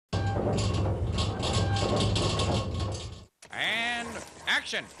And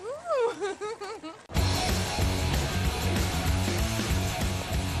action!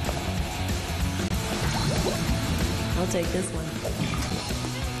 I'll take this one.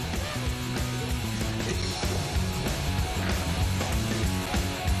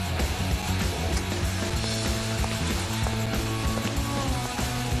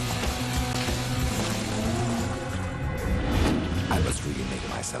 I must really make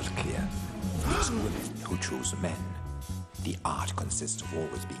myself clear. These women who choose men, the art consists of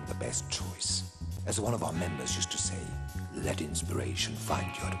always being the best choice. As one of our members used to say, let inspiration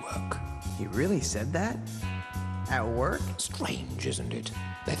find you at work. He really said that? At work? Strange, isn't it?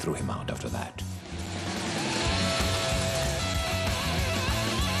 They threw him out after that.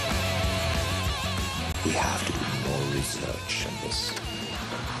 We have to do more research on this.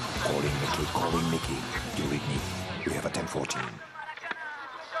 Calling Mickey. Do you read me? We have a 1014.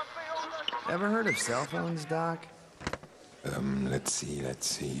 Ever heard of cell phones, Doc? Let's see.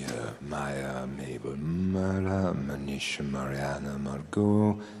 Maya, Mabel, Mara, Manisha, Mariana,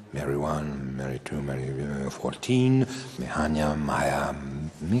 Margot, Mary 1, Mary 2, Mary 14, Mehanya, Maya,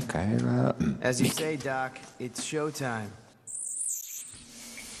 Michaela, As you Mickey. say, Doc, it's showtime.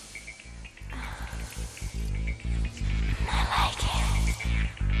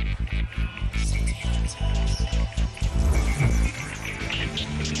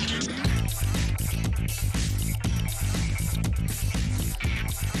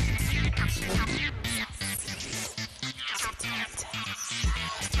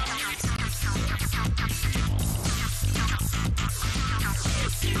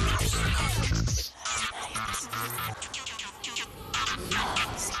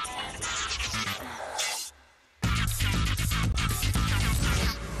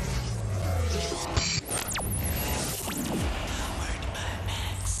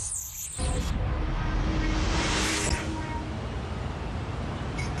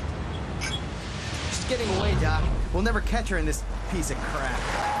 Getting away, Doc. We'll never catch her in this piece of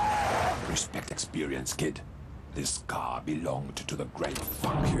crap. Respect experience, kid. This car belonged to the great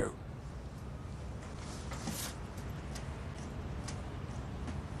fuck you.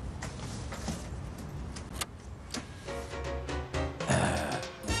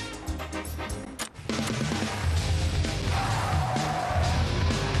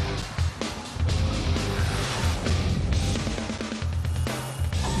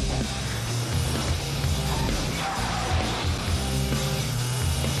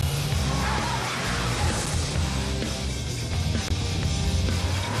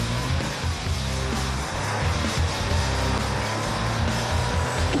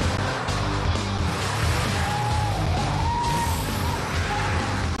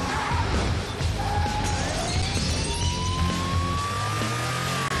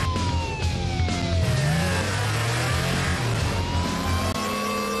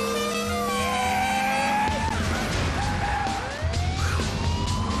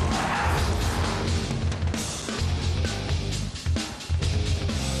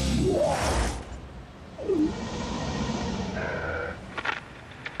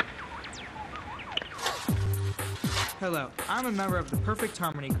 Hello, I'm a member of the Perfect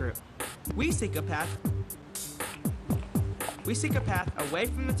Harmony group. We seek a path away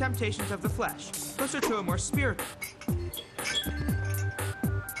from the temptations of the flesh, closer to a more spiritual.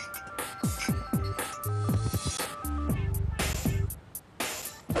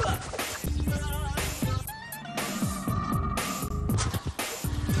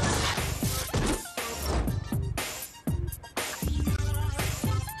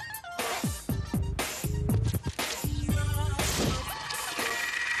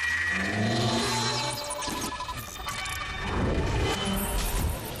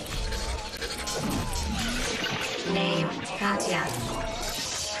 Name, Katya.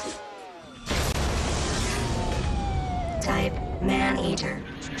 Type, man-eater.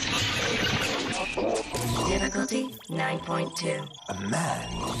 Difficulty, 9.2. A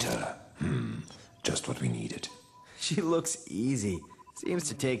man-eater. Just what we needed. She looks easy. Seems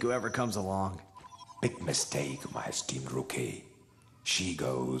to take whoever comes along. Big mistake, my esteemed rookie. She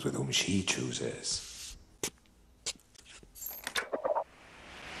goes with whom she chooses.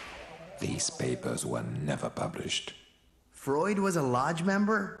 These papers were never published. Freud was a lodge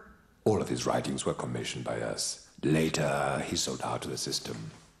member? All of his writings were commissioned by us. Later, he sold out to the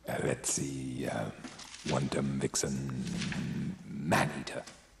system. Let's see, Wantum Vixen Man-Eater.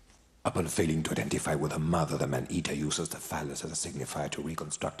 Upon failing to identify with her mother, the man-eater uses the phallus as a signifier to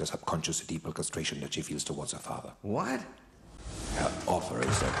reconstruct the subconscious deep castration that she feels towards her father. What? Her offer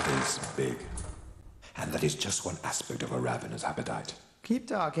is that this big. And that is just one aspect of her ravenous appetite. Keep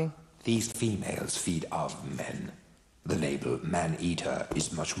talking. These females feed off men. The label man-eater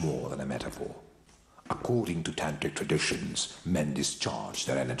is much more than a metaphor. According to tantric traditions, men discharge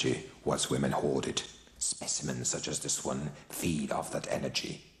their energy whilst women hoard it. Specimens such as this one feed off that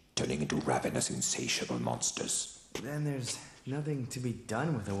energy, turning into ravenous, insatiable monsters. Then there's nothing to be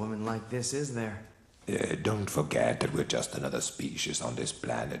done with a woman like this, is there? Don't forget that we're just another species on this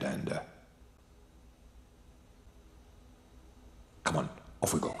planet and... Come on,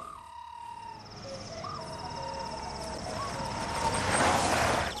 off we go.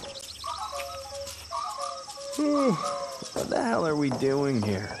 What the hell are we doing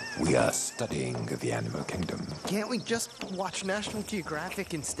here? We are studying the animal kingdom. Can't we just watch National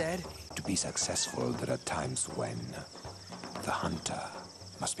Geographic instead? To be successful, there are times when the hunter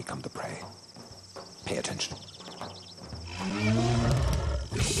must become the prey. Pay attention.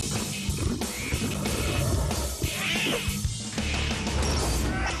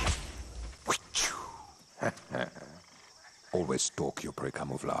 Always stalk your prey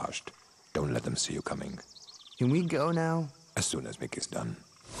camouflaged. Don't let them see you coming. Can we go now? As soon as Mick is done.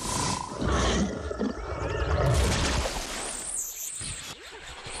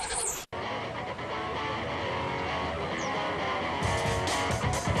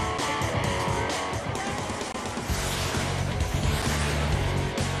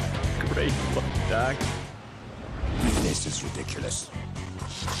 Great look, Doc. This is ridiculous.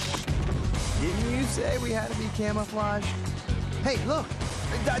 Didn't you say we had to be camouflaged? Hey, look!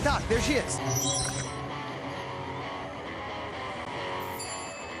 Doc, there she is!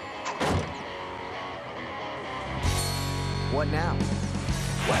 What now?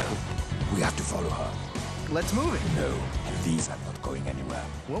 Well, we have to follow her. Let's move it. No, these are not going anywhere.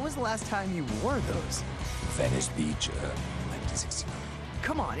 When was the last time you wore those? Venice Beach, 1969.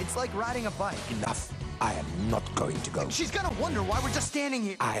 Come on, it's like riding a bike. Enough. I am not going to go. She's gonna wonder why we're just standing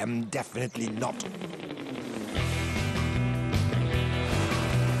here. I am definitely not.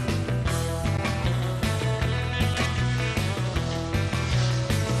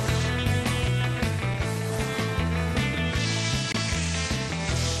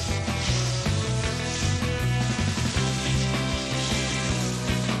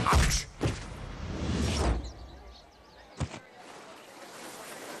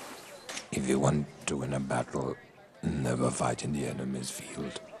 If you want to win a battle, never fight in the enemy's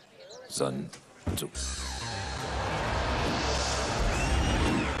field. Sun Tzu.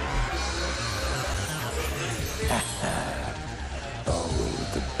 Oh,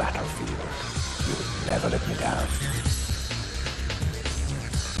 the battlefield. You'll never let me down.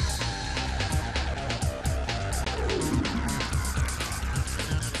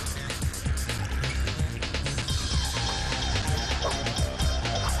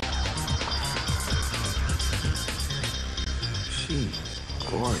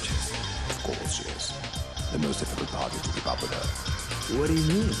 Gorgeous. Of course she is. The most difficult part is to keep up with her. What do you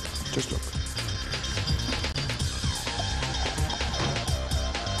mean? Just look.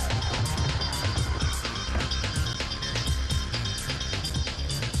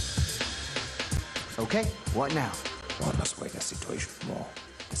 Okay, what now? One must weigh the situation more.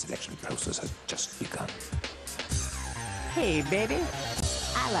 The selection process has just begun. Hey, baby.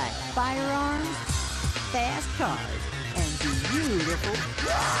 I like firearms, fast cars, and beautiful...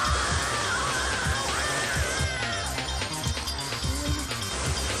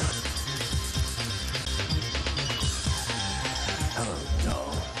 Oh, no.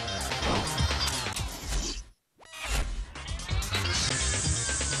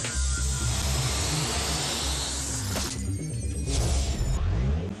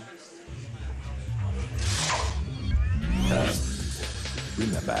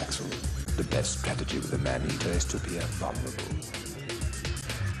 Remember, Axel, the best strategy with a man-eater is to be vulnerable.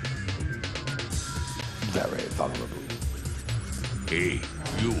 Very vulnerable. Hey,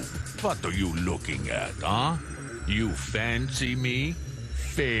 you. What are you looking at, huh? You fancy me?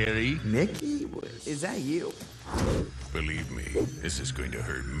 Fairy? Mickey? Is that you? Believe me, this is going to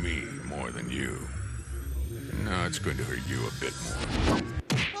hurt me more than you. No, it's going to hurt you a bit more.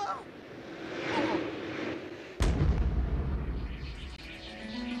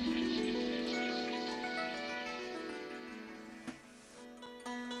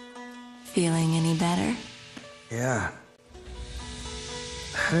 Feeling any better? Yeah.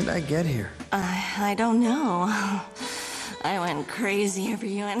 How did I get here? I don't know. I went crazy over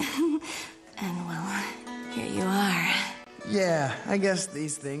you and well, here you are. Yeah, I guess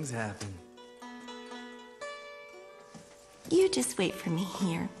these things happen. You just wait for me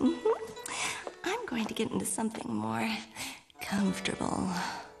here. I'm going to get into something more comfortable.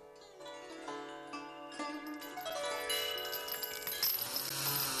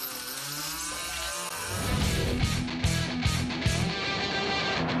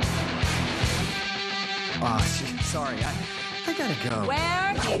 Sorry, I gotta go.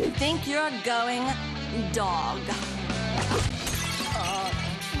 Where do you think you're going, dog?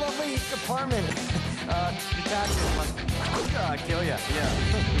 Lovely apartment. The taxes must kill ya. Yeah,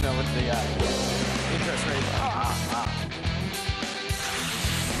 you know, with the interest rate.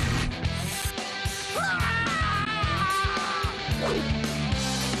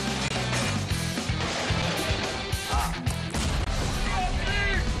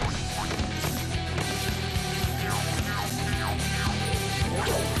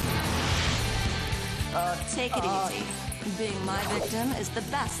 Take it easy. Being my victim is the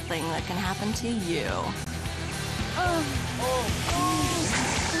best thing that can happen to you.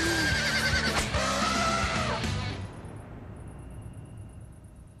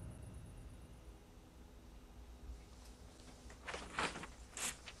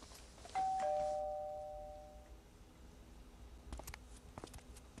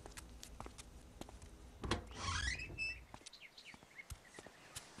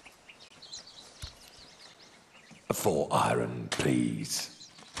 Four iron, please.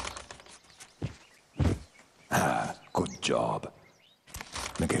 Ah, good job.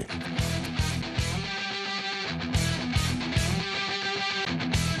 Okay.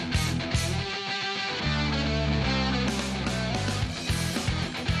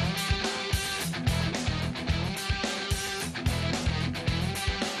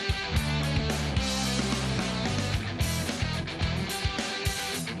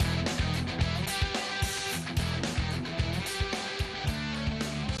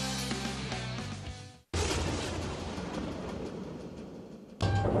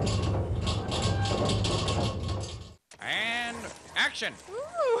 And action.